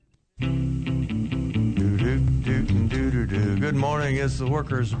Good morning. It's the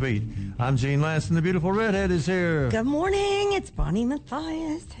Workers Beat. I'm Gene Lance, and the beautiful redhead is here. Good morning. It's Bonnie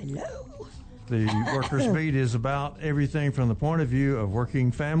Matthias. Hello. The Workers Beat is about everything from the point of view of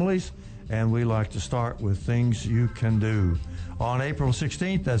working families, and we like to start with things you can do. On April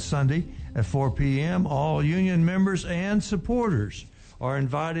 16th, that's Sunday, at 4 p.m., all union members and supporters are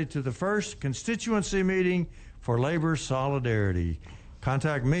invited to the first constituency meeting for labor solidarity.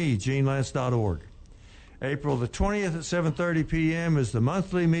 Contact me, genelance.org. April the 20th at 7:30 p.m. is the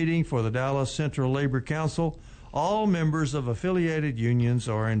monthly meeting for the Dallas Central Labor Council. All members of affiliated unions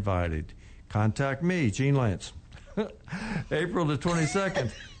are invited. Contact me, Gene Lance. April the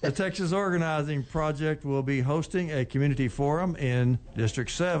 22nd, the Texas Organizing Project will be hosting a community forum in District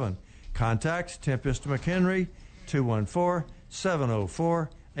 7. Contact Tempest McHenry,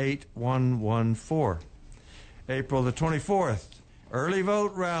 214-704-8114. April the 24th, early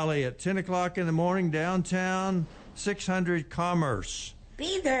vote rally at 10 o'clock in the morning, downtown 600 Commerce.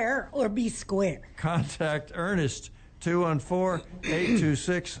 Be there or be square. Contact Ernest,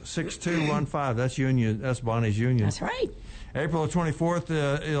 214-826-6215. That's union. That's Bonnie's union. That's right. April 24th,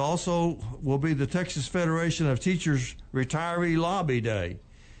 it also will be the Texas Federation of Teachers Retiree Lobby Day.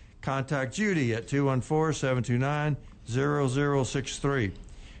 Contact Judy at 214-729-0063.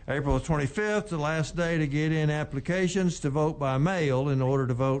 April 25th, the last day to get in applications to vote by mail in order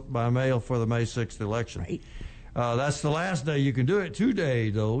to vote by mail for the May 6th election. Right. That's the last day. You can do it today,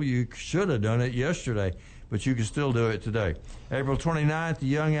 though. You should have done it yesterday, but you can still do it today. April 29th, the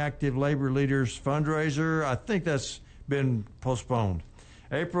Young Active Labor Leaders Fundraiser. I think that's been postponed.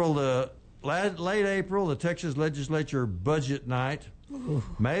 Late April, the Texas Legislature Budget Night. Ooh.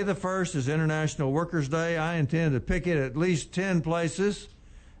 May the 1st is International Workers' Day. I intend to pick it at least 10 places.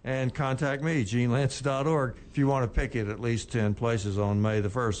 And contact me, genelance.org, if you want to pick it at least 10 places on May the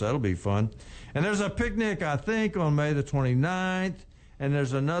 1st. That'll be fun. And there's a picnic, I think, on May the 29th, and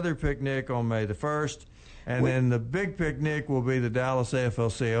there's another picnic on May the 1st. And then the big picnic will be the Dallas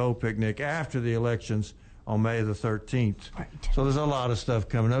AFL-CIO picnic after the elections on May the 13th. Right. So there's a lot of stuff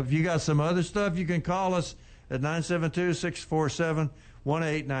coming up. If you got some other stuff, you can call us at 972-647-1893.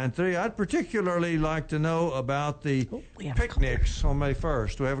 I'd particularly like to know about the picnics on May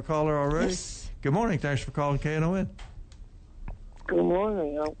 1st. Do we have a caller already? Yes. Good morning. Thanks for calling KNON. Good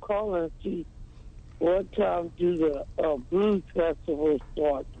morning. I'm calling to see what time do the Blues Festival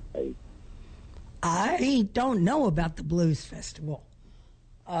start today. I don't know about the Blues Festival.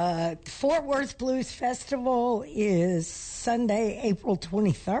 Fort Worth Blues Festival is Sunday, April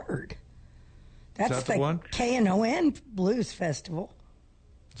 23rd. That's the one? KNON Blues Festival.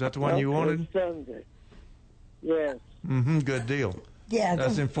 Is that the one you wanted? Sunday. Yes. Mm-hmm. Good deal. Yeah.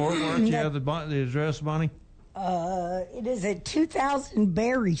 That's in Fort Worth. You have the address, Bonnie? It is at 2000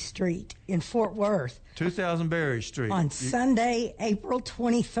 Berry Street in Fort Worth. 2000 Berry Street. On Sunday, April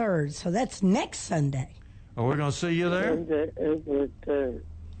 23rd. So that's next Sunday. Oh, we're going to see you there? Sunday, April 3rd.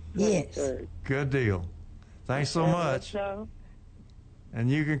 Yes. Good deal. Thanks so much. And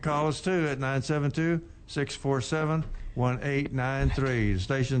you can call us, too, at 972-647-1893. The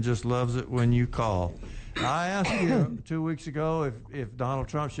station just loves it when you call. I asked you 2 weeks ago if Donald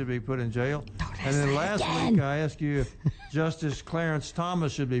Trump should be put in jail. And then last week I asked you if Justice Clarence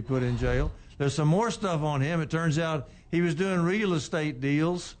Thomas should be put in jail. There's some more stuff on him. It turns out he was doing real estate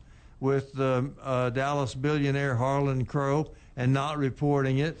deals with the Dallas billionaire Harlan Crow and not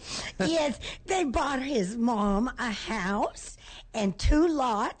reporting it. Yes, they bought his mom a house and 2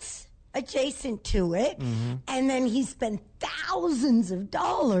 lots adjacent to it, and then he spent thousands of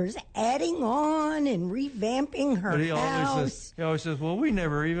dollars adding on and revamping her house. He always says, "Well, we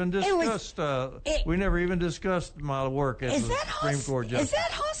never even discussed. We never even discussed my work as a Supreme Court judge." Is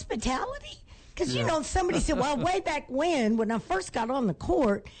that hospitality? Because, somebody said, well, way back when I first got on the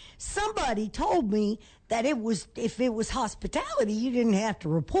court, somebody told me that if it was hospitality, you didn't have to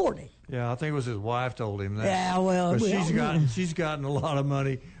report it. Yeah, I think it was his wife told him that. Yeah, well, she's gotten a lot of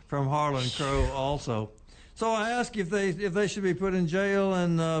money from Harlan Crow also. So I asked if they should be put in jail,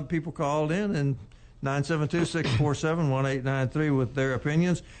 and people called in, and 972-647-1893 with their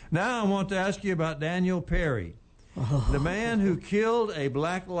opinions. Now I want to ask you about Daniel Perry. The man who killed a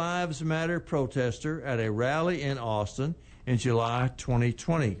Black Lives Matter protester at a rally in Austin in July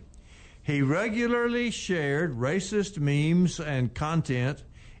 2020. He regularly shared racist memes and content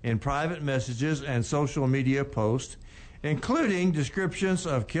in private messages and social media posts, including descriptions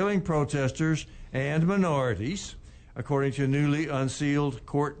of killing protesters and minorities, according to newly unsealed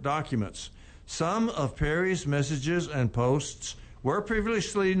court documents. Some of Perry's messages and posts were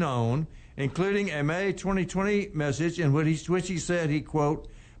previously known, including a May 2020 message in which he said he, quote,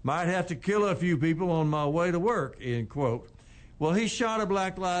 Might have to kill a few people on my way to work, end quote. Well, he shot a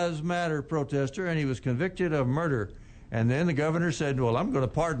Black Lives Matter protester, and he was convicted of murder. And then the governor said, well, I'm going to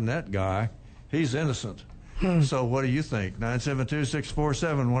pardon that guy. He's innocent. So what do you think?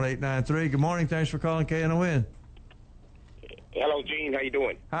 972-647-1893. Good morning. Thanks for calling KNON. Hello, Gene. How you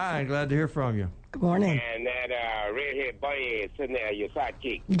doing? Hi. Glad to hear from you. Good morning. And that redhead bunny is sitting there, your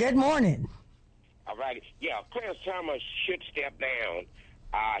sidekick. Good morning. All right. Yeah, Clarence Thomas should step down.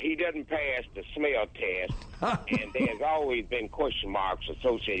 He doesn't pass the smell test, and there's always been question marks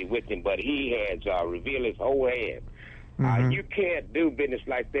associated with him, but he has revealed his whole hand. You can't do business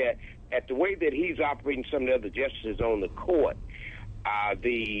like that. At the way that he's operating some of the other justices on the court,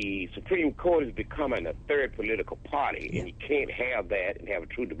 the Supreme Court is becoming a third political party, and you can't have that and have a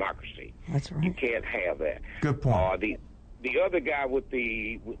true democracy. That's right. You can't have that. Good point. The other guy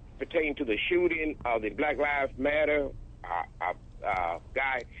pertaining to the shooting of the Black Lives Matter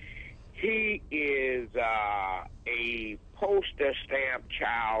guy, he is a poster stamp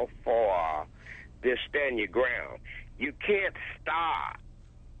child for this stand your ground. You can't start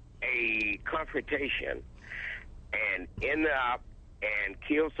a confrontation and end up and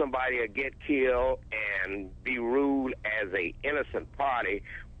kill somebody or get killed and be ruled as a innocent party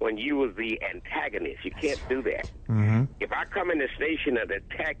when you was the antagonist. You can't do that. If I come in the station and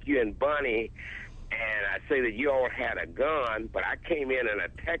attack you and Bunny, and I say that you all had a gun, but I came in and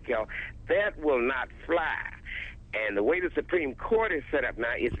attacked y'all, that will not fly. And the way the Supreme Court is set up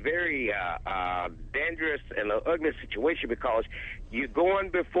now, it's very dangerous and an ugly situation because you're going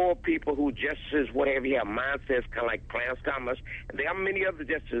before people who justices, whatever you have mindsets, kind of like Clarence Thomas, and there are many other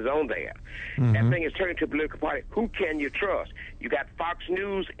justices on there. That thing is turning to a political party. Who can you trust? You got Fox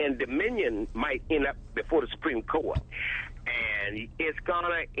News and Dominion might end up before the Supreme Court. And it's going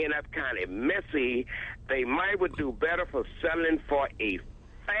to end up kind of messy. They might would do better for settling for a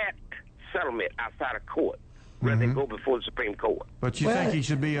fat settlement outside of court rather than go before the Supreme Court. But you think he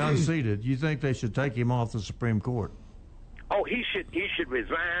should be unseated? You think they should take him off the Supreme Court? Oh, he should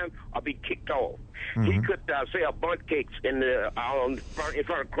resign or be kicked off. He could sell bundt cakes in front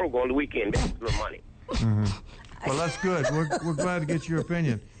of Kroger on the weekend for the money. Well, that's good. We're glad to get your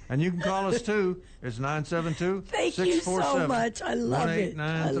opinion. And you can call us, too. It's 972-647-1893. Thank you so much. I love it.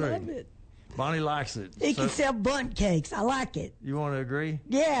 I love it. Bonnie likes it. He can sell bundt cakes. I like it. You want to agree?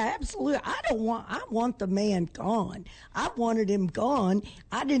 Yeah, absolutely. I want the man gone. I wanted him gone.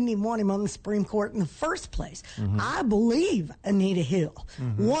 I didn't even want him on the Supreme Court in the first place. I believe Anita Hill,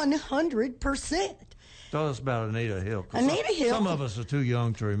 100%. Tell us about Anita Hill. Anita Hill. Some of us are too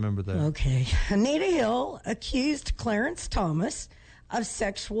young to remember that. Okay. Anita Hill accused Clarence Thomas of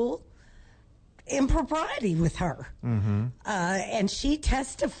sexual impropriety with her. And she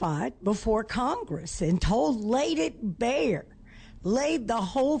testified before Congress and laid it bare, laid the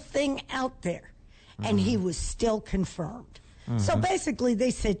whole thing out there, and he was still confirmed. So basically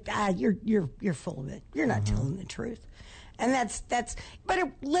they said, you're full of it. You're not telling the truth. And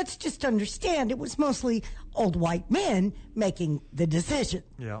let's just understand, it was mostly old white men making the decision.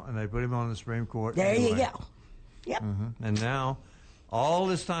 Yeah, and they put him on the Supreme Court. There you go. Yep. And now, all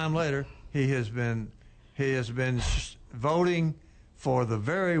this time later, he has been voting for the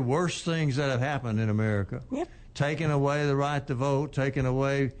very worst things that have happened in America. Yep. Taking away the right to vote, taking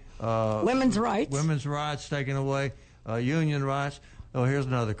away women's rights, taking away union rights. Oh, here's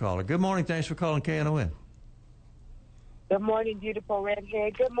another caller. Good morning. Thanks for calling KNON. Good morning, beautiful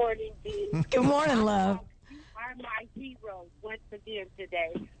redhead. Good morning, Dee. Good morning, love. You are my hero once again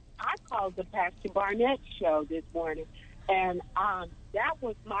today. I called the Pastor Barnett show this morning, and that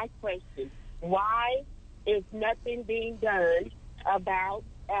was my question. Why is nothing being done about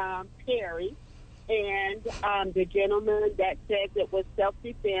Perry and the gentleman that said it was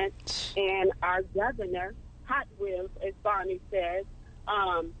self-defense, and our governor, Hot Wheels, as Bonnie says,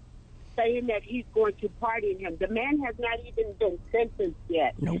 saying that he's going to pardon him. The man has not even been sentenced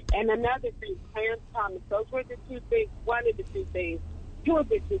yet. Nope. And another thing, Clarence Thomas, those were the two things, two of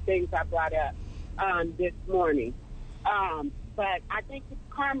the two things I brought up this morning. But I think it's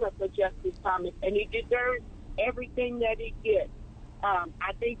karma for Justice Thomas, and he deserves everything that he gets.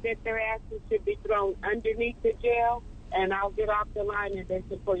 I think that their asses should be thrown underneath the jail, and I'll get off the line and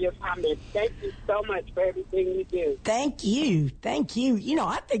listen for your comments. Thank you so much for everything you do. Thank you. Thank you. You know,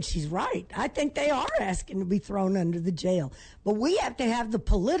 I think she's right. I think they are asking to be thrown under the jail. But we have to have the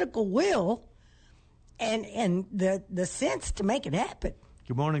political will and the sense to make it happen.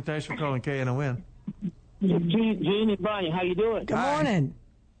 Good morning. Thanks for calling KNON. Gene and Brian, how you doing? Good morning.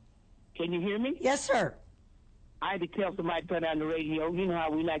 Can you hear me? Yes, sir. I had to tell somebody to turn on the radio. You know how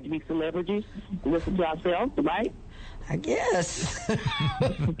we like to be celebrities, listen to ourselves, right? I guess.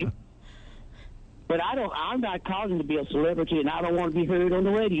 But I'm not calling to be a celebrity, and I don't want to be heard on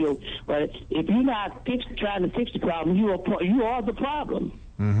the radio. But if you're not trying to fix the problem, you are the problem.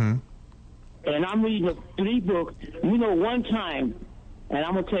 Mm-hmm. And I'm reading 3 books. One time, and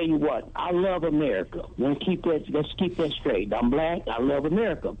I'm gonna tell you what, I love America. Let's keep that straight. I'm black. I love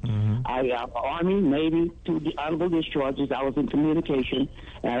America. Mm-hmm. I Army, Navy, 2 honorable discharges. I was in communication,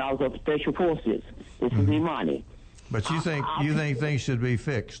 and I was of Special Forces. This is Imani. But you think things should be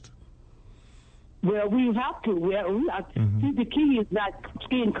fixed? Well, we have to. See, the key is not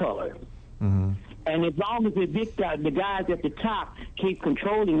skin color. Mm-hmm. And as long as the guys at the top keep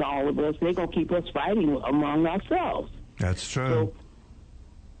controlling all of us, they're going to keep us fighting among ourselves. That's true. So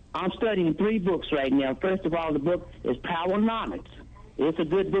I'm studying 3 books right now. First of all, the book is Powernomics. It's a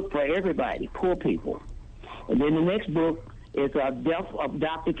good book for everybody, poor people. And then the next book is Death of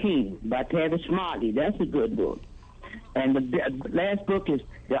Dr. King by Tavis Smiley. That's a good book. And the last book is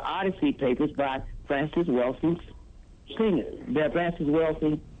The Odyssey Papers by Francis Wilson Singer. Francis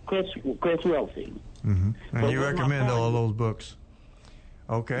Wilson, Chris Wilson. Mm-hmm. And you recommend all those books?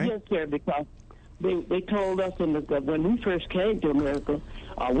 Okay. Yes, sir, because they told us when we first came to America,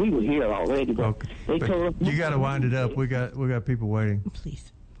 we were here already, but Okay. they told us You got to wind it up. We got people waiting.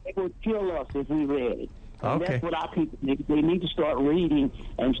 Please. they would kill us if we read it. And Okay. that's what our people need. They need to start reading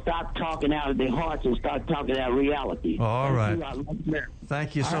and stop talking out of their hearts and start talking out reality. All right. Right.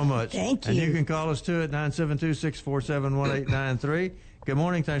 Thank you so much. Thank And you. you can call us too at 972-647-1893. Good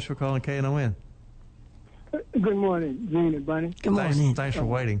morning. Thanks for calling KNON. Good morning, Gene and Bunny. Good morning. Thanks for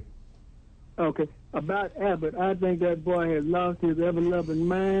waiting. Okay, about Abbott, I think that boy has lost his ever-loving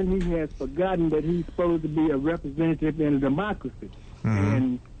mind. He has forgotten that he's supposed to be a representative in a democracy.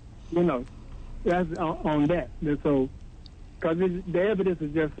 And, that's on that. So, because the evidence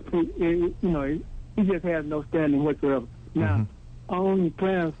is just, he just has no standing whatsoever. Now, on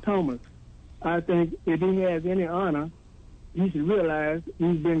Clarence Thomas, I think if he has any honor, he should realize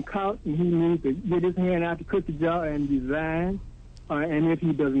he's been caught and he needs to get his hand out the cookie jar and resign. And if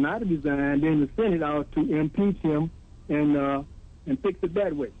he does not resign, then the Senate ought to impeach him and fix it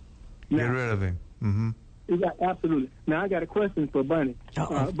that way. Get rid of him. Mm-hmm. Absolutely. Now, I got a question for Bunny.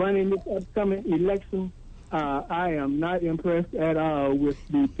 Bunny, in this upcoming election, I am not impressed at all with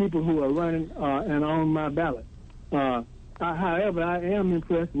the people who are running and on my ballot. However, I am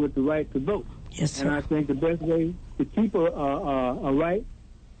impressed with the right to vote. Yes, sir. And I think the best way to keep a right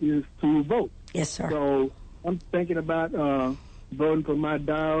is to vote. Yes, sir. So I'm thinking about voting for my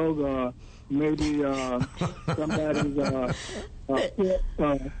dog, or maybe somebody's pet.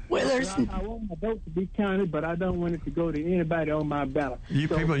 Well, there's... I want my vote to be counted, but I don't want it to go to anybody on my ballot. You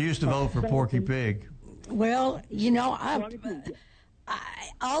people used to vote for Porky Pig. Well,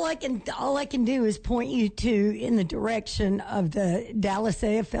 all I can do is point you in the direction of the Dallas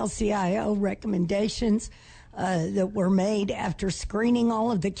AFL-CIO recommendations that were made after screening all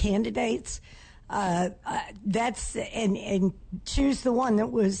of the candidates. That's and choose the one that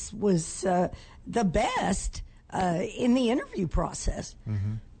was the best in the interview process.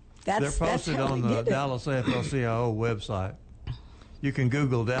 Mm-hmm. They're posted on the Dallas AFL-CIO website. You can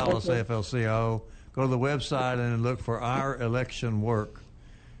Google Dallas AFL-CIO. Go to the website and look for Our Election Work,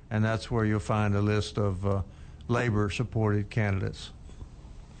 and that's where you'll find a list of labor-supported candidates.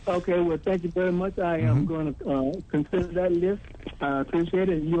 Okay, well, thank you very much. I am going to consider that list. I appreciate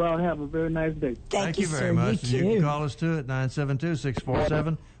it. You all have a very nice day. Thank you very sir. much. You And you too. can call us too at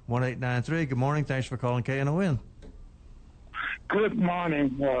 972-647-1893. Good morning. Thanks for calling KNON. Good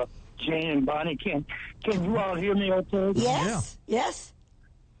morning, Jane and Bonnie. Can you all hear me okay? Yes, yes.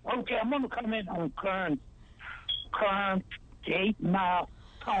 Okay, I'm going to comment on Clarence 8 Mile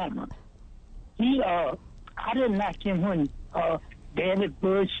Thomas. I didn't like him when David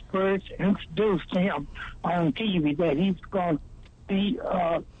Bush first introduced him on TV that he's going to be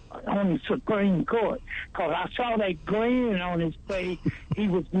on the Supreme Court. Because I saw that grin on his face. He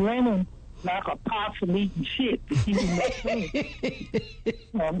was grinning like a possum eating shit.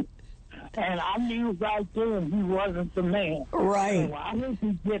 And I knew right then he wasn't the man. Right. So I hope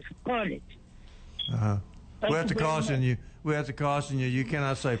he gets punished. We have to caution you. We have to caution you. You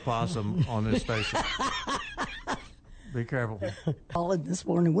cannot say possum on this station. Be careful. Calling this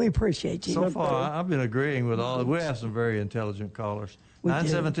morning. We appreciate you. So far, I've been agreeing with all. We have some very intelligent callers.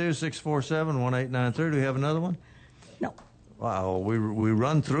 972-647-1893. Do we have another one? No. Wow, we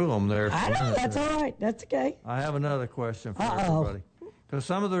run through them there. I know. That's all right. That's okay. I have another question for everybody. Because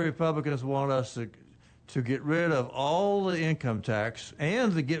some of the Republicans want us to get rid of all the income tax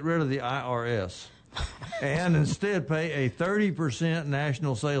and to get rid of the IRS and instead pay a 30%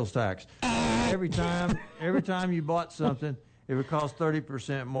 national sales tax. every time you bought something, it would cost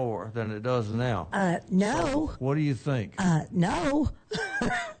 30% more than it does now. No. So what do you think? No.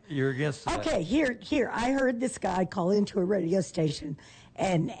 You're against that. Okay, here. I heard this guy call into a radio station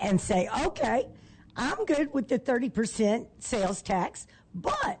and say, okay, I'm good with the 30% sales tax,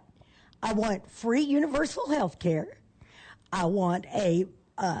 but I want free universal health care. I want a,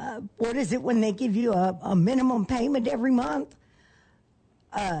 what is it when they give you a minimum payment every month?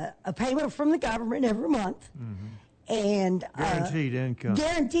 A payment from the government every month. Mm-hmm. And guaranteed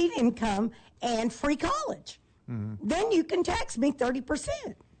income and free college. Mm-hmm. Then you can tax me 30%.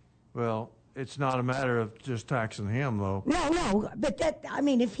 Well, it's not a matter of just taxing him, though. No, but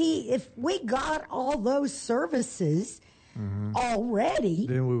if we got all those services already,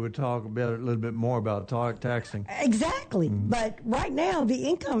 then we would talk about a little bit more about taxing. Exactly. Mm-hmm. But right now,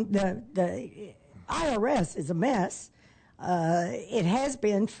 the IRS is a mess. It has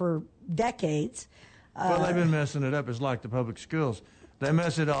been for decades. Well, they've been messing it up. It's like the public schools. They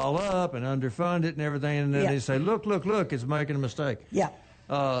mess it all up and underfund it and everything, and then they say, look, it's making a mistake. Yeah.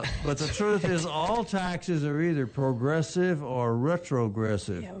 But the truth is all taxes are either progressive or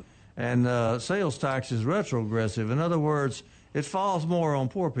retrogressive. Yeah. And sales tax is retrogressive. In other words, it falls more on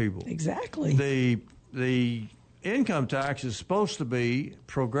poor people. Exactly. The income tax is supposed to be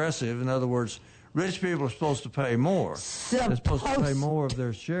progressive. In other words, rich people are supposed to pay more. They're supposed to pay more of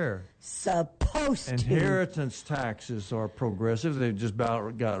their share. Inheritance taxes are progressive. They've just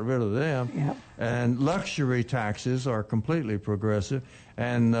about got rid of them. Yep. And luxury taxes are completely progressive.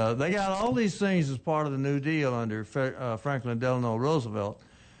 And they got all these things as part of the New Deal under Franklin Delano Roosevelt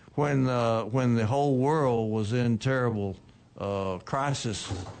when the whole world was in terrible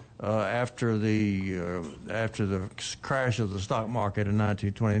crisis after the crash of the stock market in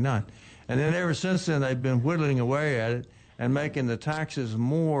 1929. And then ever since then, they've been whittling away at it and making the taxes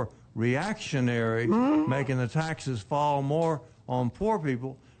more reactionary, making the taxes fall more on poor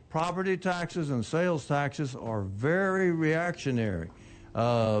people. Property taxes and sales taxes are very reactionary.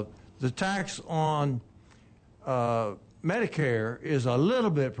 The tax on Medicare is a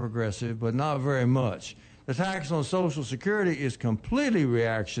little bit progressive, but not very much. The tax on Social Security is completely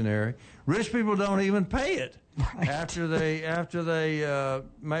reactionary. Rich people don't even pay it. Right. After they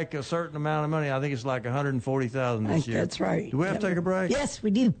make a certain amount of money. I think it's like $140,000 this year. That's right. Do we have to take a break? Yes, we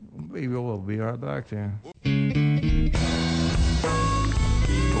do. We'll be right back then.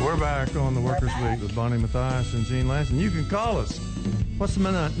 We're back on the Workers' Week with Bonnie Matthias and Gene Lanson. You can call us. What's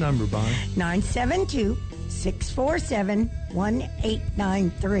the number, Bonnie?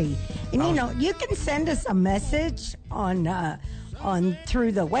 972-647-1893. And you can send us a message on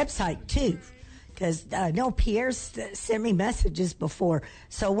through the website too. Because I know Pierre's sent me messages before.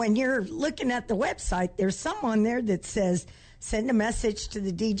 So when you're looking at the website, there's someone there that says, send a message to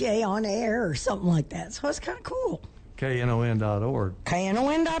the DJ on air or something like that. So it's kind of cool. KNON.org.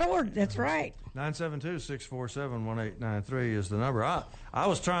 KNON.org, that's right. 972-647-1893 is the number. I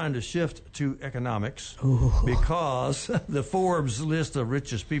was trying to shift to economics because the Forbes list of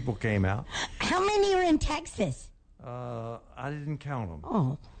richest people came out. How many are in Texas? I didn't count them.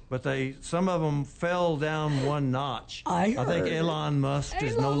 Oh. But some of them fell down one notch. I think Elon Musk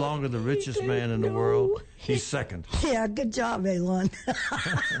is no longer the richest man in the world. He's second. Yeah, good job, Elon.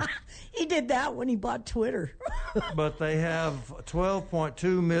 He did that when he bought Twitter. But they have $12.2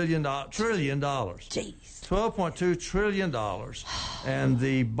 trillion. Jeez. $12.2 trillion. And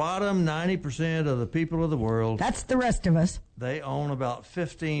the bottom 90% of the people of the world. That's the rest of us. They own about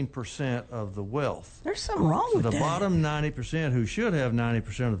 15% of the wealth. There's something wrong with that. The bottom 90%, who should have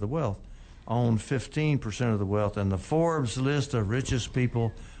 90% of the wealth, own 15% of the wealth. And the Forbes list of richest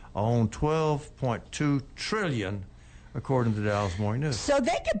people own $12.2 trillion, according to the Dallas Morning News. So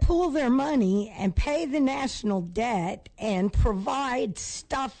they could pool their money and pay the national debt and provide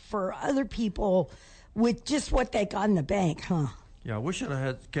stuff for other people with just what they got in the bank, huh? Yeah, we should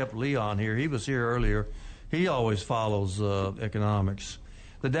have kept Leon here. He was here earlier. He always follows economics.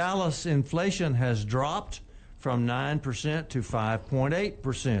 The Dallas inflation has dropped from 9% to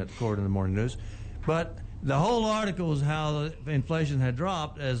 5.8%, according to the Morning News. But the whole article is how the inflation had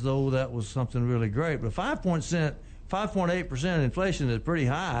dropped as though that was something really great. But 5.8% inflation is pretty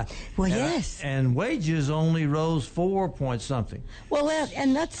high. Well, yes. And wages only rose 4 point something. Well,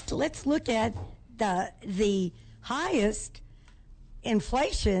 and let's look at the highest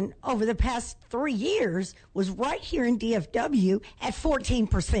inflation over the past 3 years was right here in DFW at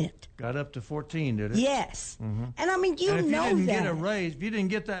 14%. Got up to 14, did it? Yes. Mm-hmm. And I mean, if you didn't get a raise, if you didn't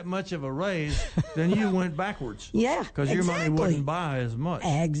get that much of a raise, then you went backwards. Yeah, because your money wouldn't buy as much.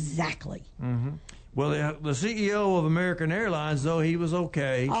 Exactly. Mm-hmm. Well, the CEO of American Airlines, though, he was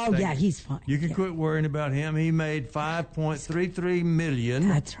okay. Oh, yeah, he's fine. You can quit worrying about him. He made $5.33 million.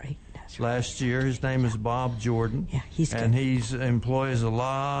 That's right. Last year. His name is Bob Jordan. Yeah, he's good. And he employs a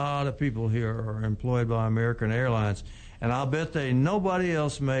lot of people here are employed by American Airlines. And I'll bet nobody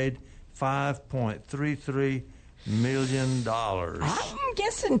else made $5.33 million. I'm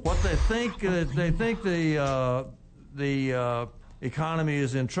guessing. What they think the economy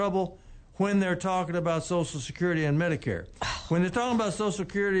is in trouble when they're talking about Social Security and Medicare. When they're talking about Social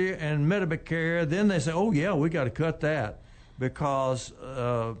Security and Medicare, then they say, "Oh yeah, we got to cut that because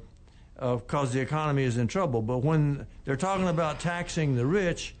the economy is in trouble." But when they're talking about taxing the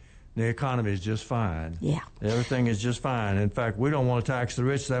rich, the economy is just fine. Yeah. Everything is just fine. In fact, we don't want to tax the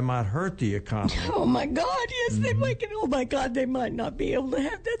rich. That might hurt the economy. Oh, my God, yes, they might. Oh, my God, they might not be able to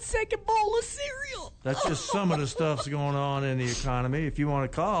have that second bowl of cereal. That's just some of the stuff's going on in the economy. If you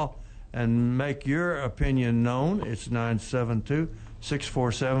want to call and make your opinion known, it's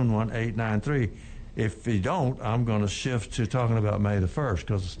 972-647-1893. If you don't, I'm going to shift to talking about May the 1st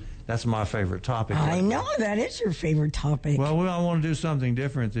because that's my favorite topic. I know, that is your favorite topic. Well, I want to do something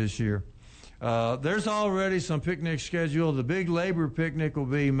different this year. There's already some picnics scheduled. The big labor picnic will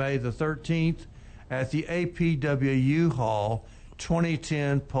be May the 13th at the APWU Hall,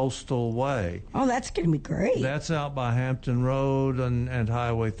 2010 Postal Way. Oh, that's going to be great. That's out by Hampton Road and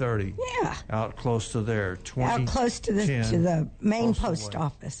Highway 30. Yeah. Out close to there. Out close to the main post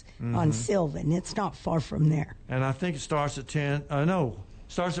office on Sylvan. It's not far from there. And I think it starts at 10.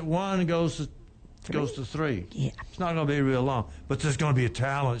 Starts at 1 and goes to 3. Yeah. It's not going to be real long, but there's going to be a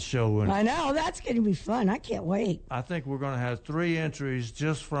talent show. I know. That's going to be fun. I can't wait. I think we're going to have 3 entries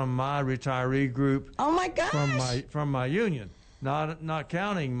just from my retiree group. Oh, my gosh. From my union. Not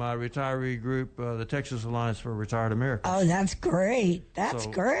counting my retiree group, the Texas Alliance for Retired Americans. Oh, that's great. That's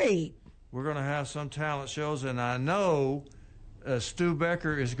great. We're going to have some talent shows, and I know Stu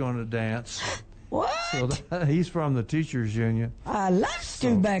Becker is going to dance. What? So he's from the Teachers Union. I love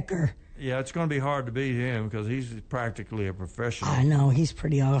Stu Becker. Yeah, it's going to be hard to beat him because he's practically a professional. I know, he's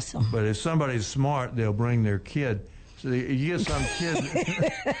pretty awesome. But if somebody's smart, they'll bring their kid. So you get some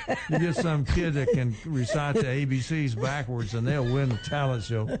kid that can recite the ABCs backwards, and they'll win the talent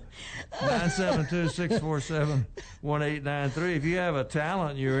show. 972-647-1893. If you have a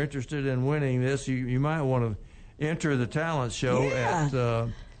talent and you're interested in winning this, you might want to enter the talent show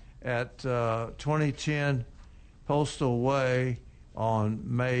at 2010 Postal Way on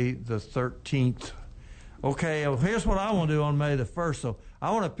May the 13th. Okay, well, here's what I want to do on May the 1st. So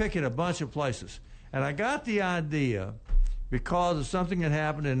I want to pick at a bunch of places. And I got the idea because of something that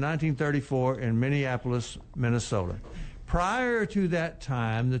happened in 1934 in Minneapolis, Minnesota. Prior to that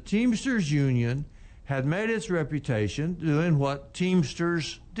time, the Teamsters Union had made its reputation doing what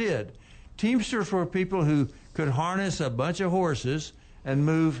Teamsters did. Teamsters were people who could harness a bunch of horses and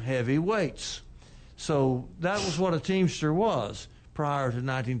move heavy weights. So that was what a Teamster was prior to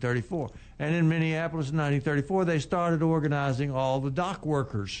 1934. And in Minneapolis in 1934, they started organizing all the dock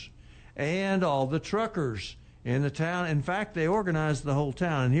workers and all the truckers in the town. In fact, they organized the whole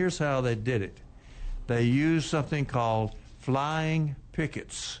town, and here's how they did it. They used something called flying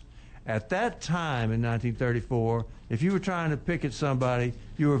pickets. At that time in 1934, if you were trying to picket somebody,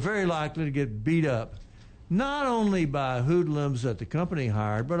 you were very likely to get beat up, not only by hoodlums that the company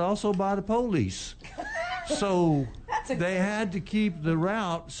hired, but also by the police. So they had to keep the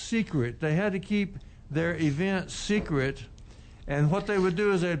route secret. They had to keep their event secret. And what they would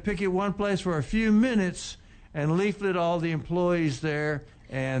do is they'd picket one place for a few minutes and leaflet all the employees there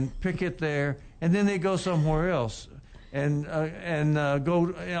and picket there, and then they'd go somewhere else and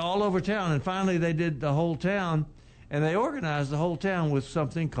go all over town. And finally they did the whole town, and they organized the whole town with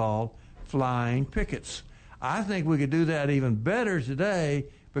something called flying pickets. I think we could do that even better today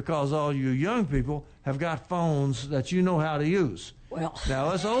because all you young people have got phones that you know how to use. Well, now,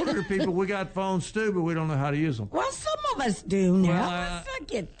 us older people, we got phones too, but we don't know how to use them. Well, some of us do now.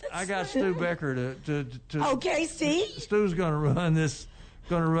 Well, I got Stu Becker to Okay, see? Stu's going to run this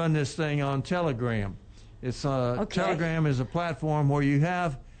thing on Telegram. It's Telegram is a platform where you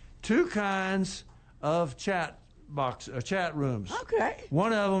have 2 kinds of chat rooms. Okay.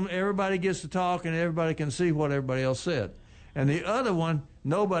 One of them, everybody gets to talk and everybody can see what everybody else said. And the other one,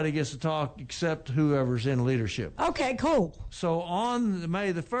 nobody gets to talk except whoever's in leadership. Okay, cool. So on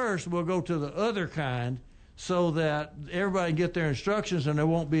May the 1st, we'll go to the other kind so that everybody get their instructions and there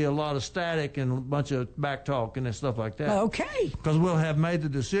won't be a lot of static and a bunch of back talking and stuff like that. Okay. Because we'll have made the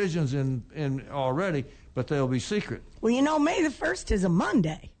decisions in already, but they'll be secret. Well, you know, May the 1st is a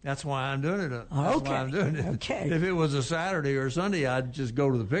Monday. That's why I'm doing it. Okay. If it was a Saturday or Sunday, I'd just go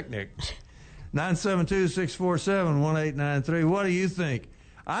to the picnic. 972-647-1893. What do you think?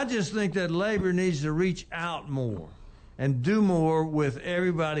 I just think that labor needs to reach out more and do more with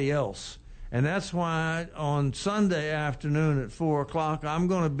everybody else. And that's why on Sunday afternoon at 4 o'clock, I'm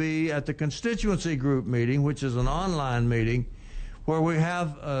going to be at the constituency group meeting, which is an online meeting, where we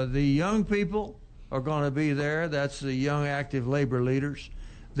have the young people are going to be there. That's the young active labor leaders.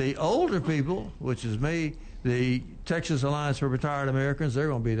 The older people, which is me, the Texas Alliance for Retired Americans, they're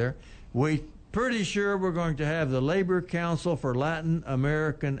going to be there. We pretty sure we're going to have the Labor Council for Latin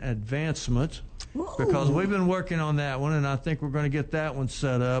American Advancement, because we've been working on that one, and I think we're going to get that one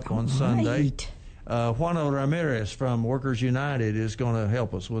set up on Sunday. Juana Ramirez from Workers United is going to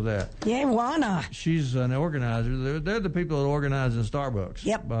help us with that. Yeah, Juana. She's an organizer. They're the people that organize in Starbucks,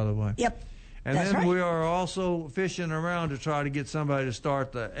 by the way. Yep. And That's then right. we are also fishing around to try to get somebody to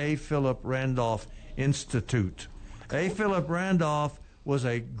start the A. Philip Randolph Institute. A. Philip Randolph was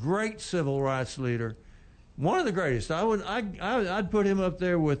a great civil rights leader, one of the greatest. I'd put him up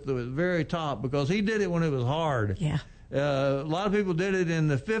there with the very top, because he did it when it was hard. Yeah. A lot of people did it in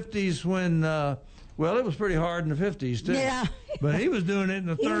the 50s when, well, it was pretty hard in the 50s too. Yeah. But he was doing it in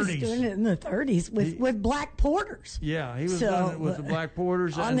the 30s. He was doing it in the 30s with black porters. Yeah, he was doing it with the black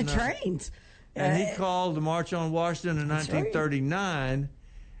porters on the trains. And he called the March on Washington in 1939.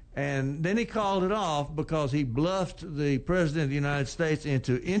 And then he called it off because he bluffed the President of the United States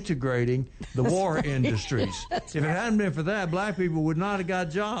into integrating the war industries. If it hadn't been for that, black people would not have got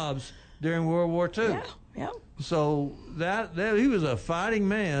jobs during World War II. Yeah. So that he was a fighting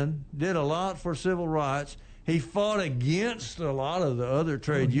man, did a lot for civil rights. He fought against a lot of the other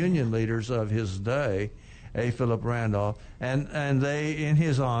trade union leaders of his day, A. Philip Randolph, and they, in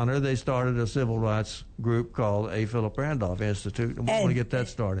his honor, they started a civil rights group called A. Philip Randolph Institute, and we want to get that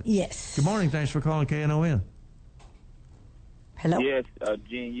started. Yes. Good morning. Thanks for calling KNON. Hello. Yes,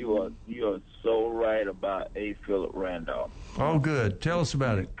 Gene, you are so right about A. Philip Randolph. Oh, good. Tell us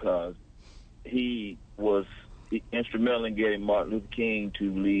about it. Because he was instrumental in getting Martin Luther King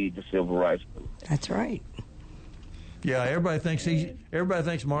to lead the civil rights movement. That's right. Yeah, everybody thinks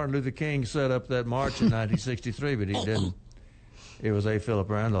Martin Luther King set up that march in 1963, but he didn't. It was A.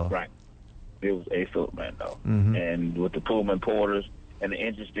 Philip Randolph. Right. It was A. Philip Randolph. Mm-hmm. And with the Pullman Porters, and the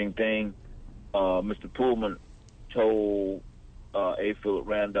interesting thing, Mr. Pullman told A. Philip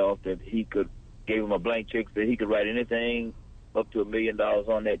Randolph that gave him a blank check, that he could write anything up to $1 million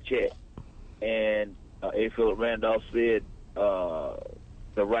on that check. And A. Philip Randolph said, the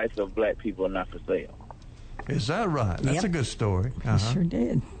rights of black people are not for sale. Is that right? That's a good story. He sure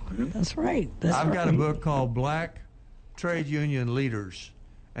did. That's right. I've got a book called Black Trade Union Leaders,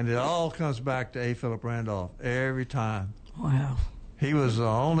 and it all comes back to A. Philip Randolph every time. Wow. He was the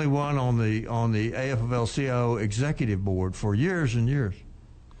only one on the AFL-CIO executive board for years and years.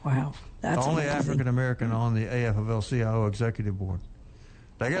 Wow. That's only amazing. African American on the AFL-CIO executive board.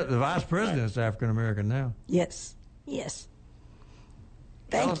 They got the vice president's African American now. Yes. Yes.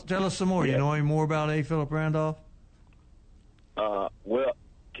 Tell us some more. You know any more about A. Philip Randolph? Well,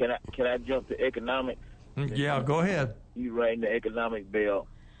 can I jump to economics? Yeah, go ahead. You rang the economic bell.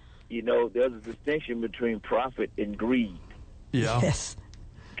 You know, there's a distinction between profit and greed. Yeah. Yes.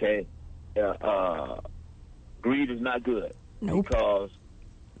 Okay. Greed is not good. Nope. Because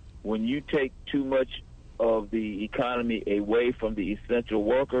when you take too much of the economy away from the essential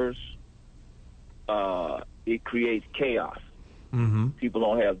workers, it creates chaos. Mm-hmm. People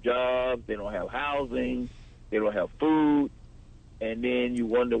don't have jobs, they don't have housing, they don't have food, and then you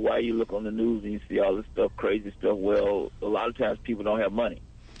wonder why you look on the news and you see all this stuff, crazy stuff. Well, a lot of times people don't have money.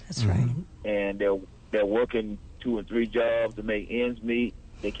 That's right. And they're working 2 and 3 jobs to make ends meet.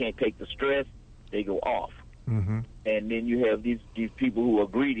 They can't take the stress. They go off. Mm-hmm. And then you have these people who are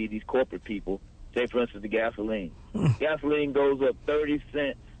greedy, these corporate people. Say, for instance, the gasoline. Gasoline goes up 30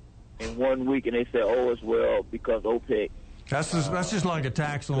 cents in 1 week, and they say, oh, it's well because OPEC. That's just like a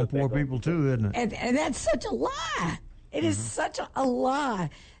tax on poor people too, isn't it? And that's such a lie. It is such a lie.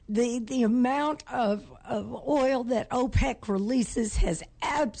 The amount of oil that OPEC releases has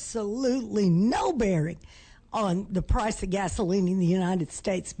absolutely no bearing on the price of gasoline in the United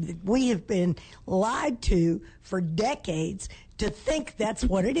States. We have been lied to for decades to think that's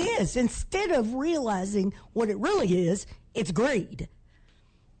what it is, instead of realizing what it really is. It's greed.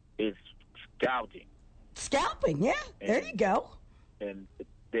 It's scouting. Scalping, yeah. There you go. And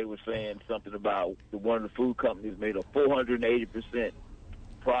they were saying something about one of the food companies made a 480%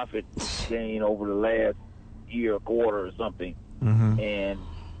 profit gain over the last year, quarter, or something. Mm-hmm. And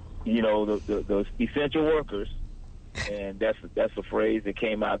you know, the essential workers, and that's a phrase that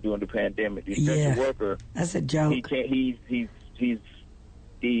came out during the pandemic. The essential worker. That's a joke. He's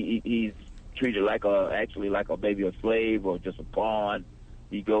treated like maybe a slave or just a pawn.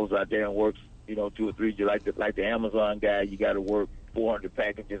 He goes out there and works, 2 or 3 like the Amazon guy. You got to work 400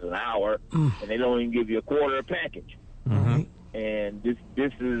 packages an hour, and they don't even give you a quarter a package. Mm-hmm. And this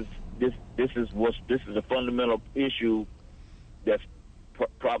is a fundamental issue that's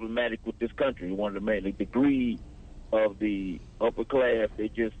problematic with this country. One of the degree of the upper class, they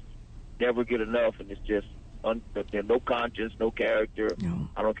just never get enough, and it's just there's no conscience, no character. No.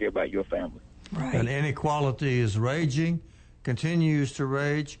 I don't care about your family. Right. And inequality is raging, continues to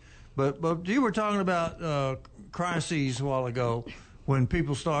rage. But you were talking about crises a while ago, when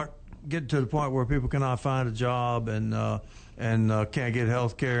people start getting to the point where people cannot find a job and can't get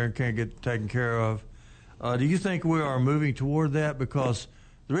health care and can't get taken care of. Do you think we are moving toward that? Because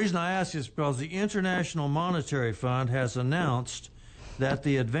the reason I ask is because the International Monetary Fund has announced that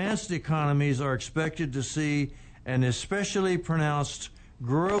the advanced economies are expected to see an especially pronounced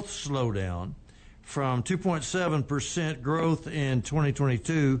growth slowdown from 2.7% growth in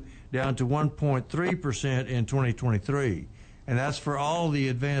 2022 down to 1.3% in 2023. And that's for all the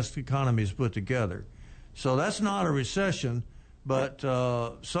advanced economies put together. So that's not a recession, but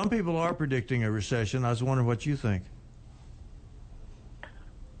some people are predicting a recession. I was wondering what you think.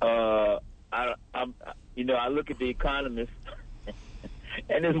 I look at the economists,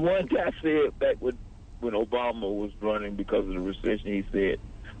 and there's one guy said back when Obama was running because of the recession, he said,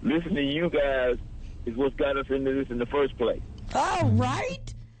 "Listen to you guys is what got us into this in the first place." Oh,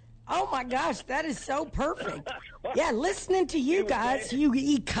 right? Oh, my gosh, that is so perfect. Yeah, listening to you guys, you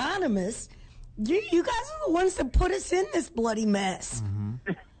economists, you guys are the ones that put us in this bloody mess.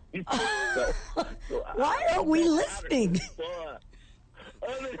 Mm-hmm. Why aren't we listening?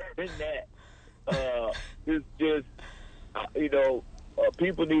 Other than that, it's just,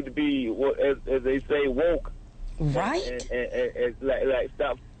 people need to be, as they say, woke. Right. And like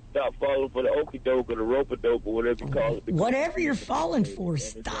stop falling for the okie doke or the rope a dope or whatever you call it. Whatever you're falling for,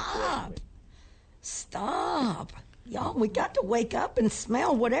 stop. Stop. Y'all, we got to wake up and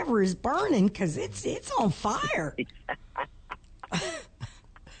smell whatever is burning, because it's on fire.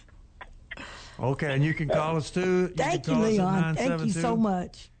 Okay, and you can call us too. Thank you, Leon. Thank you so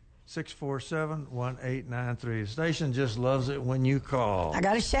much. 647-1893. The station just loves it when you call. I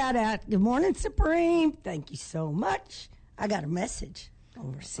got a shout out. Good morning, Supreme. Thank you so much. I got a message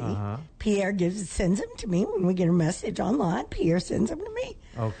overseas. Pierre sends them to me when we get a message online. Pierre sends them to me.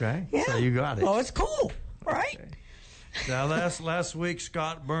 Okay. Yeah. So you got it. Oh, it's cool, right? Okay. Now, last week,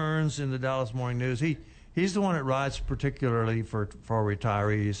 Scott Burns in the Dallas Morning News, he's the one that writes particularly for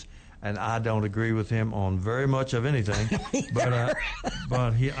retirees, and I don't agree with him on very much of anything. but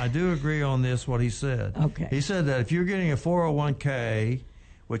I do agree on this, what he said. Okay. He said that if you're getting a 401k,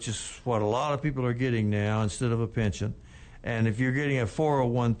 which is what a lot of people are getting now instead of a pension, and if you're getting a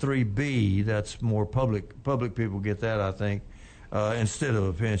 401(b), that's more public people get that, I think, instead of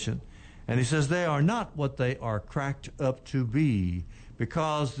a pension. And he says they are not what they are cracked up to be,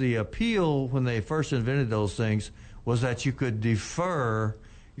 because the appeal when they first invented those things was that you could defer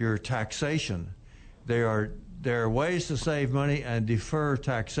your taxation. There are ways to save money and defer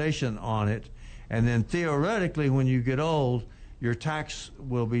taxation on it, and then theoretically when you get old, your tax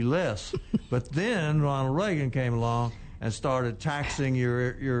will be less. But then Ronald Reagan came along and started taxing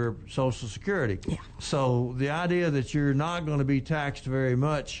your Social Security. Yeah. So the idea that you're not going to be taxed very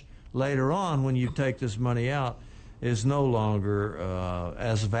much later on when you take this money out is no longer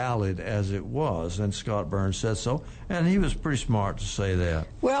as valid as it was, and Scott Burns said so, and he was pretty smart to say that.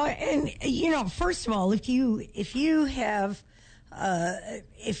 Well, and first of all, if you have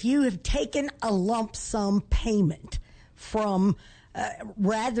taken a lump sum payment from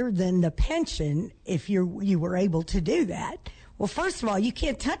rather than the pension, if you were able to do that, well, first of all, you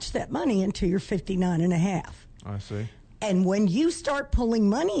can't touch that money until you're 59 and a half. I see. And when you start pulling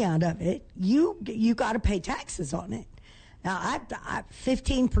money out of it, you got to pay taxes on it. Now,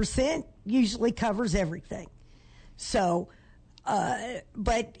 15% usually covers everything. So,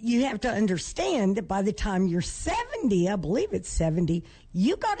 but you have to understand that by the time you're 70, I believe it's 70,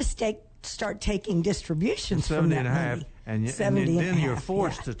 you got to start taking distributions from that money. And then you're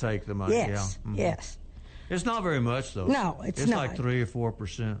forced to take the money. Yes, yeah. Mm-hmm. Yes. It's not very much, though. No, it's not. It's like 3 or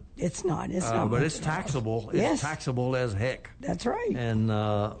 4%. It's not. It's not. But it's taxable. Yes. It's taxable as heck. That's right. And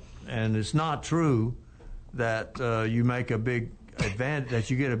it's not true that you make a big advantage, that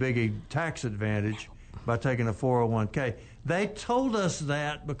you get a big tax advantage by taking a 401k. They told us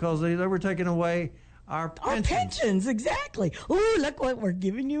that because they were taking away our pensions. Our pensions, exactly. Ooh, look what we're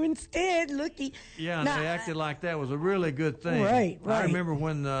giving you instead. Looky. Yeah, and they acted like that was a really good thing. Right. I remember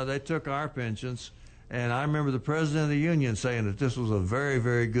when they took our pensions, And I remember the president of the union saying that this was a very,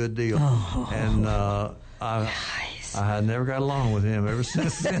 very good deal. And I had never got along with him ever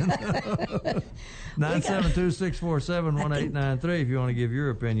since then. 972-647-1893 if you want to give your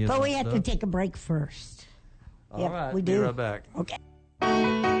opinion. But we have to take a break first. All right, we do. Be right back. Okay.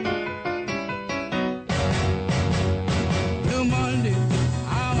 Blue Monday,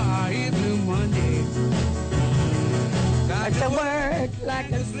 I hate Blue Monday. Got to work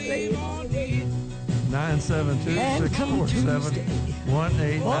like a slave.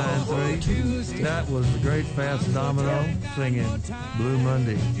 972-647-1893. That was the great Fats Domino singing Blue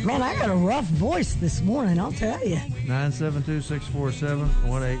Monday. Man, I got a rough voice this morning, I'll tell you.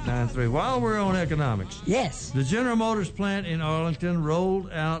 972-647-1893. While we're on economics, yes, the General Motors plant in Arlington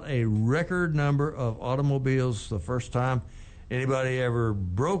rolled out a record number of automobiles, the first time anybody ever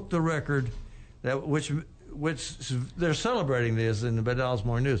broke the record, that which they're celebrating this in the Dallas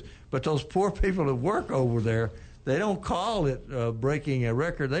Morning News. But those poor people that work over there, they don't call it breaking a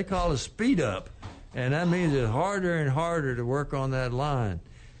record. They call it speed up. And that means it's harder and harder to work on that line.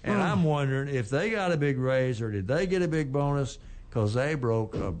 And I'm wondering if they got a big raise or did they get a big bonus because they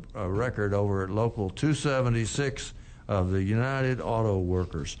broke a record over at Local 276 of the United Auto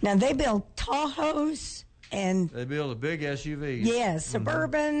Workers. Now, they build Tahoes. And they build a big SUVs. Yeah,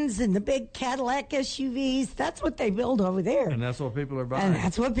 Suburbans and the big Cadillac SUVs. That's what they build over there. And that's what people are buying. And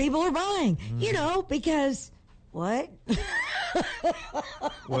that's what people are buying. You know, because what?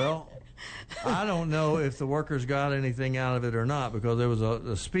 Well, I don't know if the workers got anything out of it or not because there was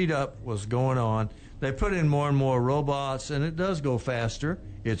the speed up was going on. They put in more and more robots, and it does go faster.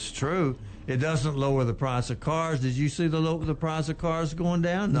 It's true. It doesn't lower the price of cars. Did you see the price of cars going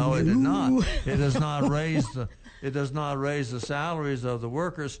down? No, it did not. It does not raise the salaries of the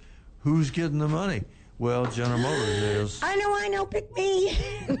workers. Who's getting the money? Well, General Motors is. I know. Pick me.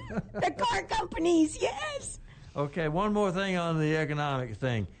 The car companies, yes. Okay, one more thing on the economic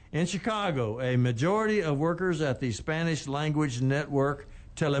thing. In Chicago, a majority of workers at the Spanish language network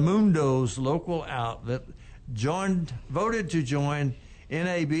Telemundo's local outlet voted to join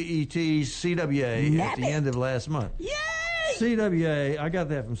NABET's CWA at the end of last month. Yay! CWA, I got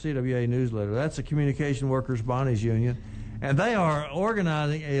that from CWA Newsletter. That's the Communication Workers Bonnys Union. And they are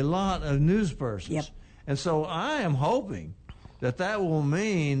organizing a lot of news persons. Yep. And so I am hoping that will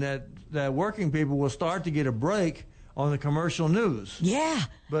mean that working people will start to get a break on the commercial news. Yeah.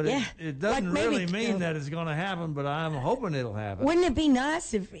 But yeah. it doesn't really mean that it's going to happen, but I'm hoping it'll happen. Wouldn't it be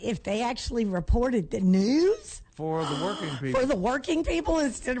nice if they actually reported the news? For the working people. For the working people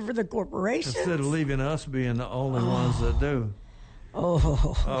instead of for the corporations? Instead of leaving us being the only ones that do.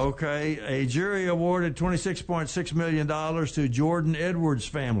 Oh. Okay. A jury awarded $26.6 million to Jordan Edwards'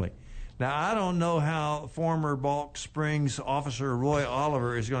 family. Now, I don't know how former Balk Springs officer Roy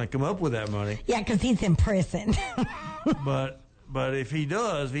Oliver is going to come up with that money. Yeah, because he's in prison. But if he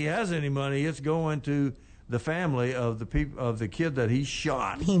does, if he has any money, it's going to the family of the kid that he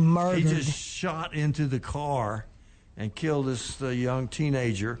shot. He murdered. He just shot into the car and killed this young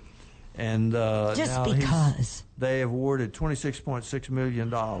teenager. And just now because they have awarded $26.6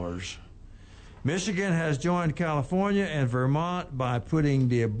 million. Michigan has joined California and Vermont by putting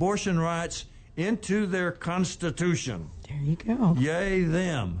the abortion rights into their constitution. There you go. Yay,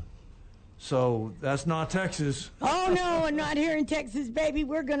 them. So that's not Texas. Oh, no, and not here in Texas, baby.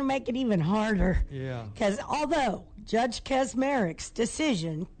 We're going to make it even harder. Yeah. Because although Judge Kaczmarek's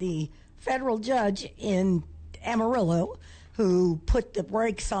decision, the federal judge in Amarillo, who put the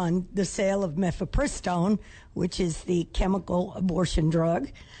brakes on the sale of mifepristone, which is the chemical abortion drug,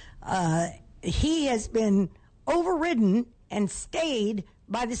 he has been overridden and stayed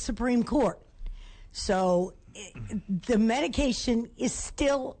by the Supreme Court. So the medication is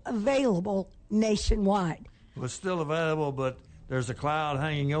still available nationwide. Well, it's still available, but there's a cloud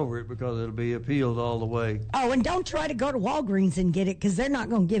hanging over it because it'll be appealed all the way. Oh, and don't try to go to Walgreens and get it because they're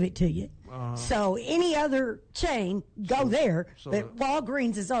not going to give it to you. So any other chain, go there. But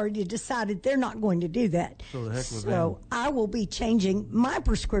Walgreens has already decided they're not going to do that. So the heck with them. I will be changing my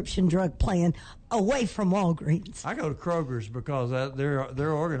prescription drug plan away from Walgreens. I go to Kroger's because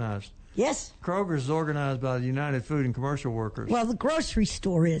they're organized. Yes. Kroger's is organized by the United Food and Commercial Workers. Well, the grocery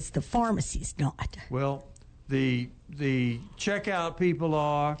store is. The pharmacy's not. Well, the checkout people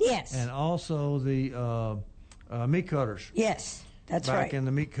are. Yes. And also the meat cutters. Yes, that's right. Back in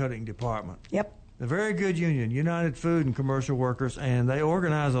the meat cutting department. Yep. A very good union, United Food and Commercial Workers, and they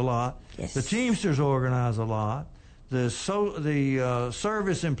organize a lot. Yes. The Teamsters organize a lot. The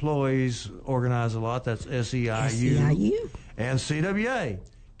service employees organize a lot. That's SEIU. SEIU. And CWA,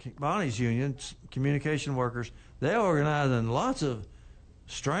 Bonnie's union, communication workers. They organize in lots of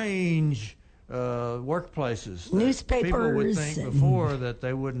strange workplaces. Newspapers. People would think before that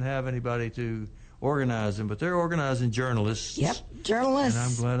they wouldn't have anybody to organize them, but they're organizing journalists. Yep, journalists. And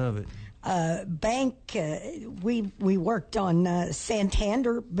I'm glad of it. Bank, we worked on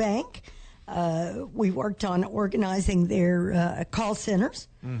Santander Bank. We worked on organizing their call centers.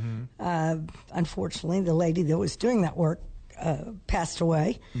 Unfortunately, the lady that was doing that work passed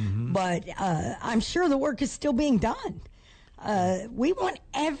away. But I'm sure the work is still being done. We want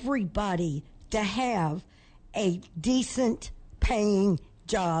everybody to have a decent paying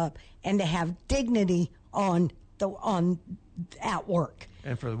job and to have dignity at work.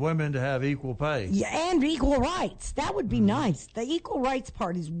 And for the women to have equal pay. Yeah, and equal rights. That would be nice. The equal rights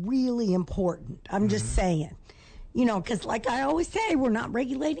part is really important. I'm just saying. You know, because like I always say, we're not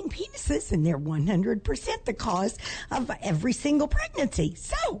regulating penises, and they're 100% the cause of every single pregnancy.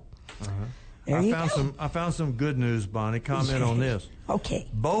 So, there you go. I found some good news, Bonnie. Comment on this. Okay.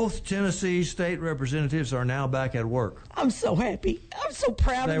 Both Tennessee state representatives are now back at work. I'm so happy. I'm so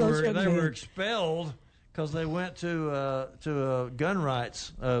proud of those young men. They were expelled because they went to a gun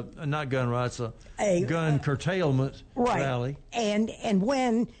rights, not gun rights, a gun curtailment rally. And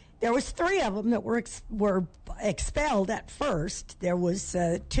when there was 3 of them that were expelled at first, there was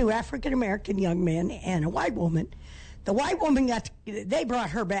 2 African American young men and a white woman. The white woman they brought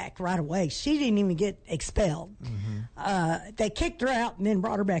her back right away. She didn't even get expelled. They kicked her out and then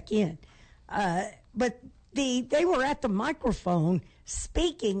brought her back in. But they were at the microphone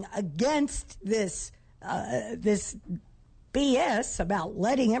speaking against this BS about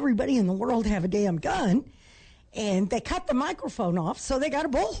letting everybody in the world have a damn gun, and they cut the microphone off, so they got a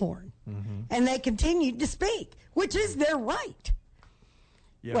bullhorn, and they continued to speak, which is their right.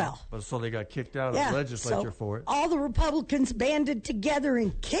 Yeah, so they got kicked out of the legislature for it. All the Republicans banded together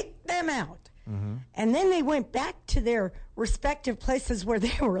and kicked them out, and then they went back to their respective places where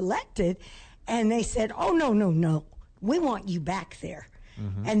they were elected, and they said, "Oh no, we want you back there,"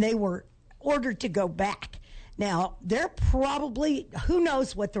 and they were ordered to go back. Now, they're probably, who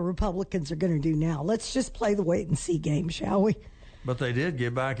knows what the Republicans are going to do now. Let's just play the wait and see game, shall we? But they did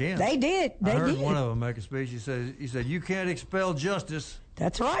get back in. They did. I heard one of them make a speech. He said, "You can't expel justice."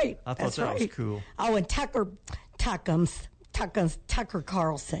 That's right. I thought that was cool. Oh, and Tucker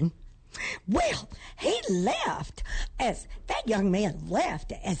Carlson. Well, he left that young man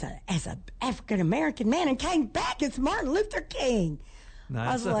left as a African American man and came back as Martin Luther King.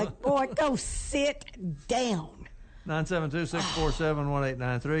 I was like, boy, go sit down.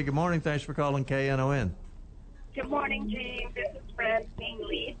 972-647-1893. Good morning. Thanks for calling KNON. Good morning, James. This is Francine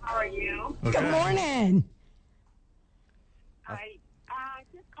Lee. How are you? Okay. Good morning. I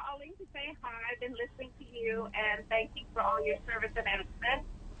just calling to say hi. I've been listening to you, and thank you for all your service announcements.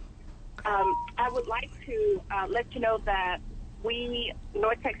 I would like to let you know that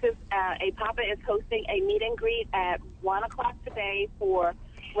North Texas, APAPA is hosting a meet and greet at 1 o'clock today for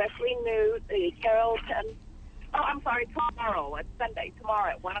Wrestling News, Carrollton. Oh, I'm sorry, tomorrow. It's Sunday. Tomorrow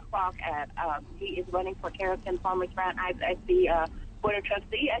at 1 o'clock he is running for Carrollton Farmers Grant as the board of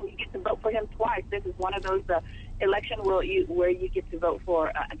trustee, and you get to vote for him twice. This is one of those elections where you get to vote for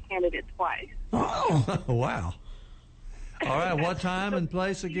a candidate twice. Oh, wow. All right, what time and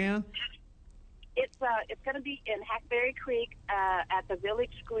place again? It's going to be in Hackberry Creek at the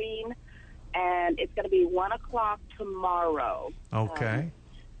Village Green, and it's going to be 1 o'clock tomorrow. Okay.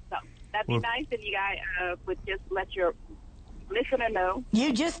 So that'd be nice if you guys would just let your listener know.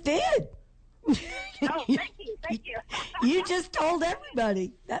 You just did. Oh, thank you. You just told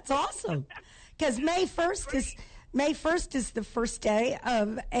everybody. That's awesome. Because May 1st is the first day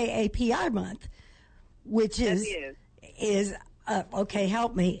of AAPI month, which is okay,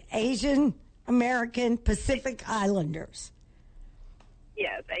 help me, Asian American Pacific Islanders.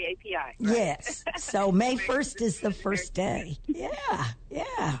 Yes, AAPI. Right. Yes. So May 1st is the first day. Yeah.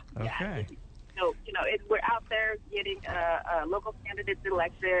 Okay. So, we're out there getting local candidates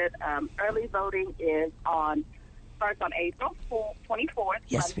elected. Early voting starts on April 24th,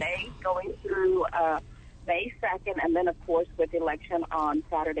 Monday, going through May 2nd, and then, of course, with election on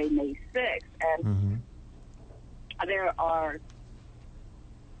Saturday, May 6th. And there are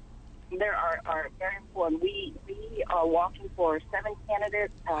very important. We are walking for 7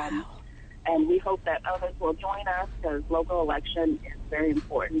 candidates, and we hope that others will join us because local election is very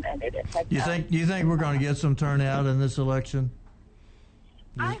important, and it affects You think we're going to get some turnout in this election?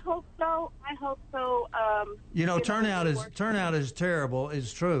 I hope so. Turnout is terrible.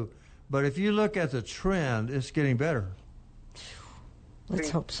 It's true, but if you look at the trend, it's getting better. Let's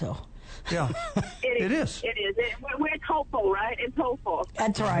hope so. Yeah, it is. It is. It's hopeful, right? It's hopeful.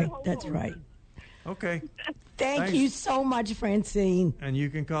 That's right. That's right. Okay. Thank you so much, Francine. And you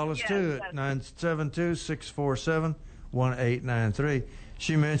can call us too at 972-647-1893.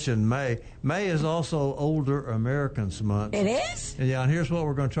 She mentioned May. May is also Older Americans Month. It is? And here's what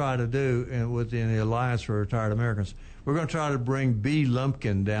we're going to try to do within the Alliance for Retired Americans. We're going to try to bring Bee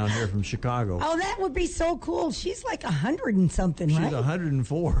Lumpkin down here from Chicago. Oh, that would be so cool. She's like 100 and something, right? She's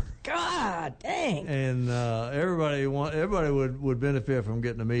 104. God dang. And everybody would benefit from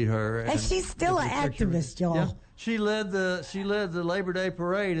getting to meet her. And she's still an activist, y'all. Yeah. She led the Labor Day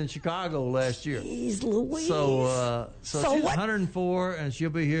parade in Chicago last year. Jeez Louise. So she's 104, and she'll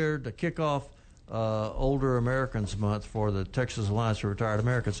be here to kick off Older Americans Month for the Texas Alliance for Retired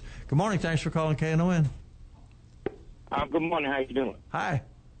Americans. Good morning. Thanks for calling KNON. Good morning. How you doing? Hi.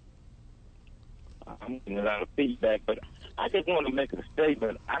 I'm getting a lot of feedback, but I just want to make a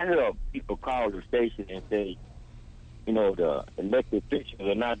statement. I heard people call the station and say, the elected officials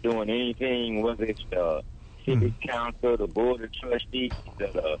are not doing anything, whether it's the city council, the board of trustees,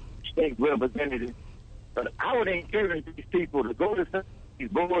 the state representatives. But I would encourage these people to go to some of these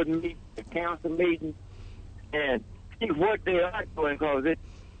board meetings, the council meetings, and see what they are doing, because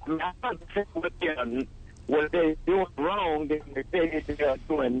I understand what they're doing wrong, then they say that they are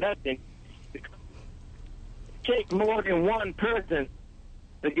doing nothing. It takes more than one person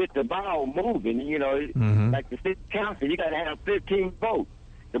to get the ball moving. Like the city council, you got to have 15 votes.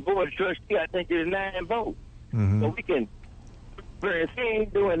 The board of trustees, I think, is 9 votes. So we can, she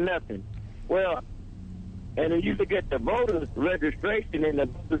ain't doing nothing. Well, and if you look at the voters' registration and the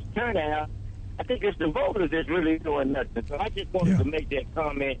voters' turnout, I think it's the voters that's really doing nothing. So I just wanted to make that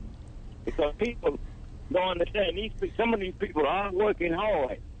comment, because people don't understand. Some of these people are working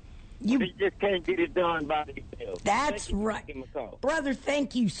hard. They just can't get it done by themselves. That's right. Brother,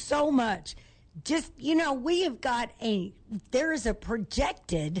 thank you so much. Just, we have got there is a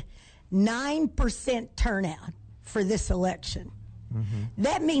projected 9% turnout for this election.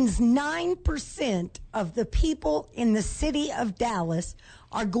 That means 9% of the people in the city of Dallas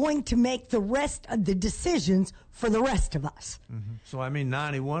are going to make the rest of the decisions for the rest of us. So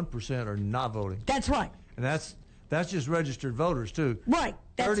 91% are not voting. That's right. And that's just registered voters too. Right.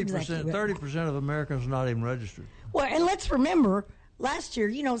 That's 30%, exactly right. 30% of Americans are not even registered. Well, and let's remember, last year,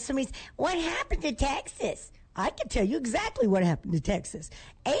 somebody said, what happened to Texas? I can tell you exactly what happened to Texas.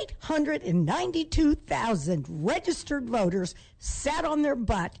 892,000 registered voters sat on their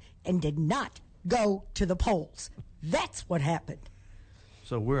butt and did not go to the polls. That's what happened.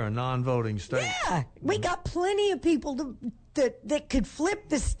 So we're a non-voting state. Yeah, we got plenty of people that could flip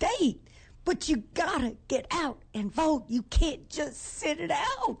the state, but you gotta get out and vote. You can't just sit it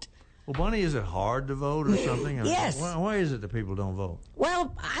out. Well, Bunny, is it hard to vote or something? Yes. Why is it that people don't vote?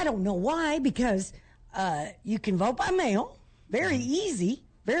 Well, I don't know why, because you can vote by mail. Very easy.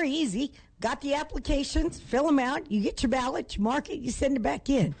 Very easy. Got the applications, fill them out. You get your ballot, you mark it, you send it back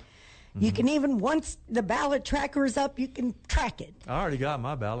in. You can even, once the ballot tracker is up, you can track it. I already got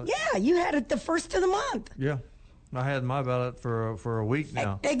my ballot. Yeah, you had it the first of the month. Yeah. I had my ballot for a week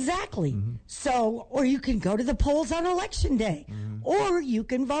now. Exactly. So, or you can go to the polls on Election Day, or you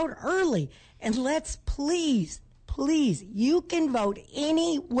can vote early. And let's please, you can vote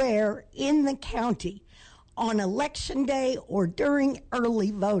anywhere in the county on Election Day or during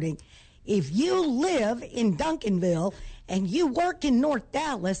early voting. If you live in Duncanville and you work in North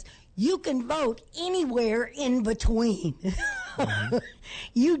Dallas, you can vote anywhere in between.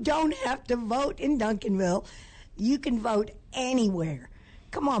 You don't have to vote in Duncanville. You can vote anywhere.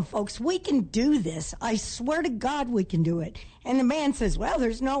 Come on, folks, we can do this. I swear to God we can do it. And the man says, well, I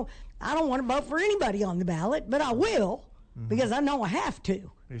don't want to vote for anybody on the ballot, but I will because I know I have to.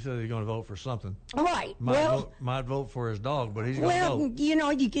 He said he's going to vote for something. Right. Might vote for his dog, but he's going to vote. Well,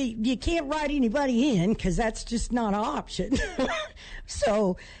 you can't write anybody in because that's just not an option.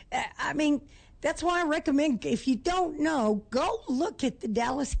 So, that's why I recommend, if you don't know, go look at the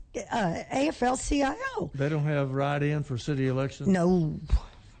Dallas AFL-CIO. They don't have write-in for city elections? No.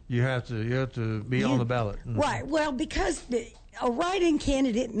 You have to be on the ballot. Right. Well, because a write-in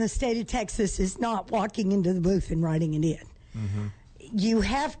candidate in the state of Texas is not walking into the booth and writing it in. You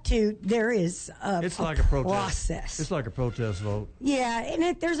have to, there is a process. It's like a protest vote. Yeah,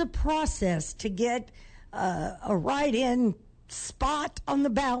 and there's a process to get a write-in spot on the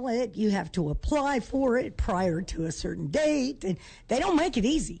ballot. You have to apply for it prior to a certain date, and they don't make it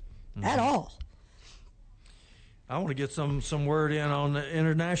easy at all. I want to get some word in on the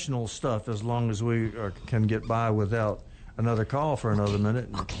international stuff as long as we can get by without another call for another minute.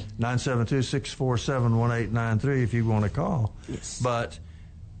 Okay. 972-647-1893 if you want to call. Yes. But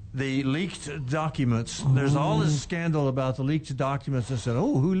the leaked documents, there's all this scandal about the leaked documents and said,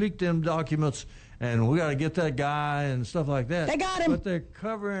 who leaked them documents? and we got to get that guy and stuff like that. They got him. But they're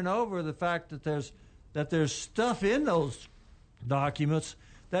covering over the fact that there's stuff in those documents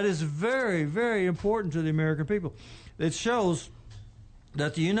that is very, very important to the American people. It shows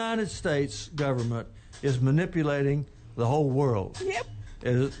that the United States government is manipulating the whole world. Yep.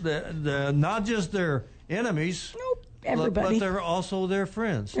 Not just their enemies. Nope. Everybody. But they're also their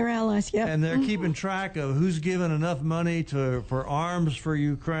friends. They're allies, yeah. And they're keeping track of who's given enough money for arms for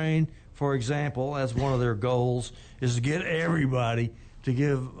Ukraine, for example, as one of their goals, is to get everybody to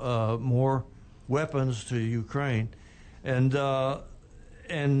give more weapons to Ukraine. And that's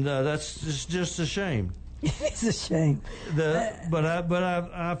just a shame. It's a shame. But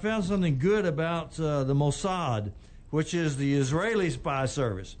I found something good about the Mossad, which is the Israeli spy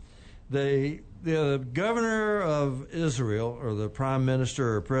service. The governor of Israel, or the prime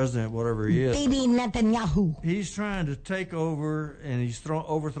minister or president, whatever he is, Bibi Netanyahu. He's trying to take over, and he's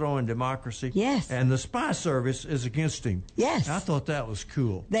overthrowing democracy. Yes. And the spy service is against him. Yes. I thought that was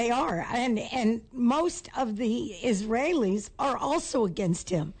cool. They are. And most of the Israelis are also against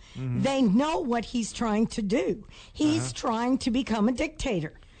him. Mm-hmm. They know what he's trying to do. He's trying to become a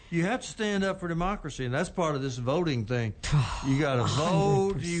dictator. You have to stand up for democracy, and that's part of this voting thing. You got to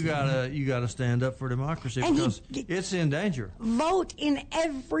vote. 100%. You got to stand up for democracy, because it's in danger. Vote in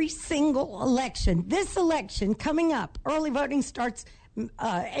every single election. This election coming up, early voting starts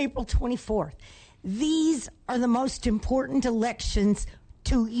April 24th. These are the most important elections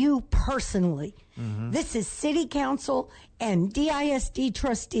to you personally. Mm-hmm. This is city council and DISD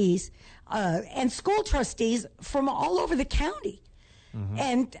trustees and school trustees from all over the county.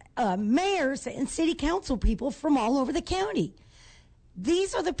 Mm-hmm. And mayors and city council people from all over the county.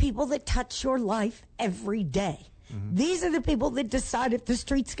 These are the people that touch your life every day. Mm-hmm. These are the people that decide if the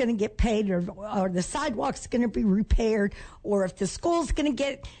street's going to get paid, or the sidewalk's going to be repaired, or if the school's going to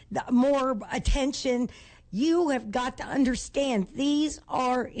get more attention. You have got to understand these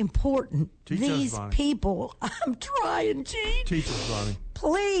are important. These people, I'm trying, Gene. Teach us, Bonnie.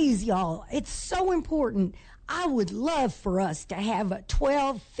 Please, y'all. It's so important. I would love for us to have a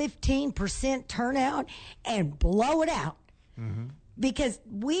 12, 15% turnout and blow it out. Mm-hmm. Because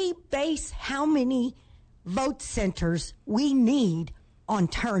we base how many vote centers we need on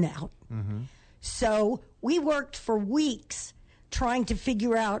turnout. Mm-hmm. So we worked for weeks trying to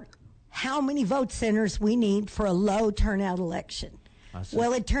figure out how many vote centers we need for a low turnout election.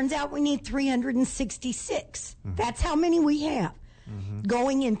 Well, it turns out we need 366. Mm-hmm. That's how many we have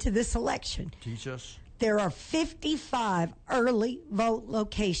going into this election. Teach us. There are 55 early vote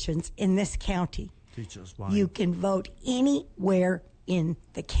locations in this county. Teach us why. You can vote anywhere in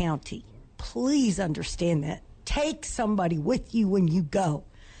the county. Please understand that. Take somebody with you when you go.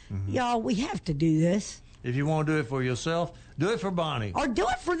 Mm-hmm. Y'all, we have to do this. If you want to do it for yourself, do it for Bonnie. Or do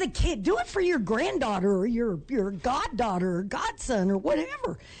it for the kid. Do it for your granddaughter or your goddaughter or godson or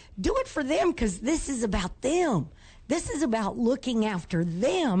whatever. Do it for them, because this is about them. This is about looking after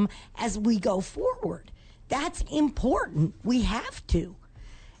them as we go forward. That's important. We have to.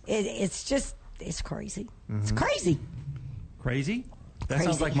 It's crazy. Mm-hmm. It's crazy. Crazy? That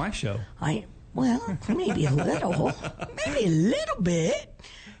sounds like my show. Well, maybe a little. Maybe a little bit.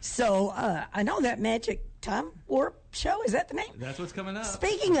 So I know that Magic Time Warp show. Is that the name? That's what's coming up.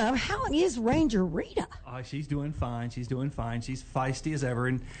 Speaking of, how is Ranger Rita? She's doing fine. She's doing fine. She's feisty as ever.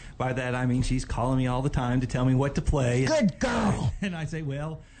 And by that, I mean she's calling me all the time to tell me what to play. Good girl. And I say,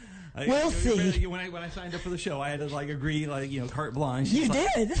 well... We'll see. When I signed up for the show, I had to agree, carte blanche. You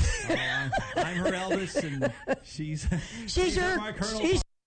did. I'm her Elvis, and she's your my Colonel.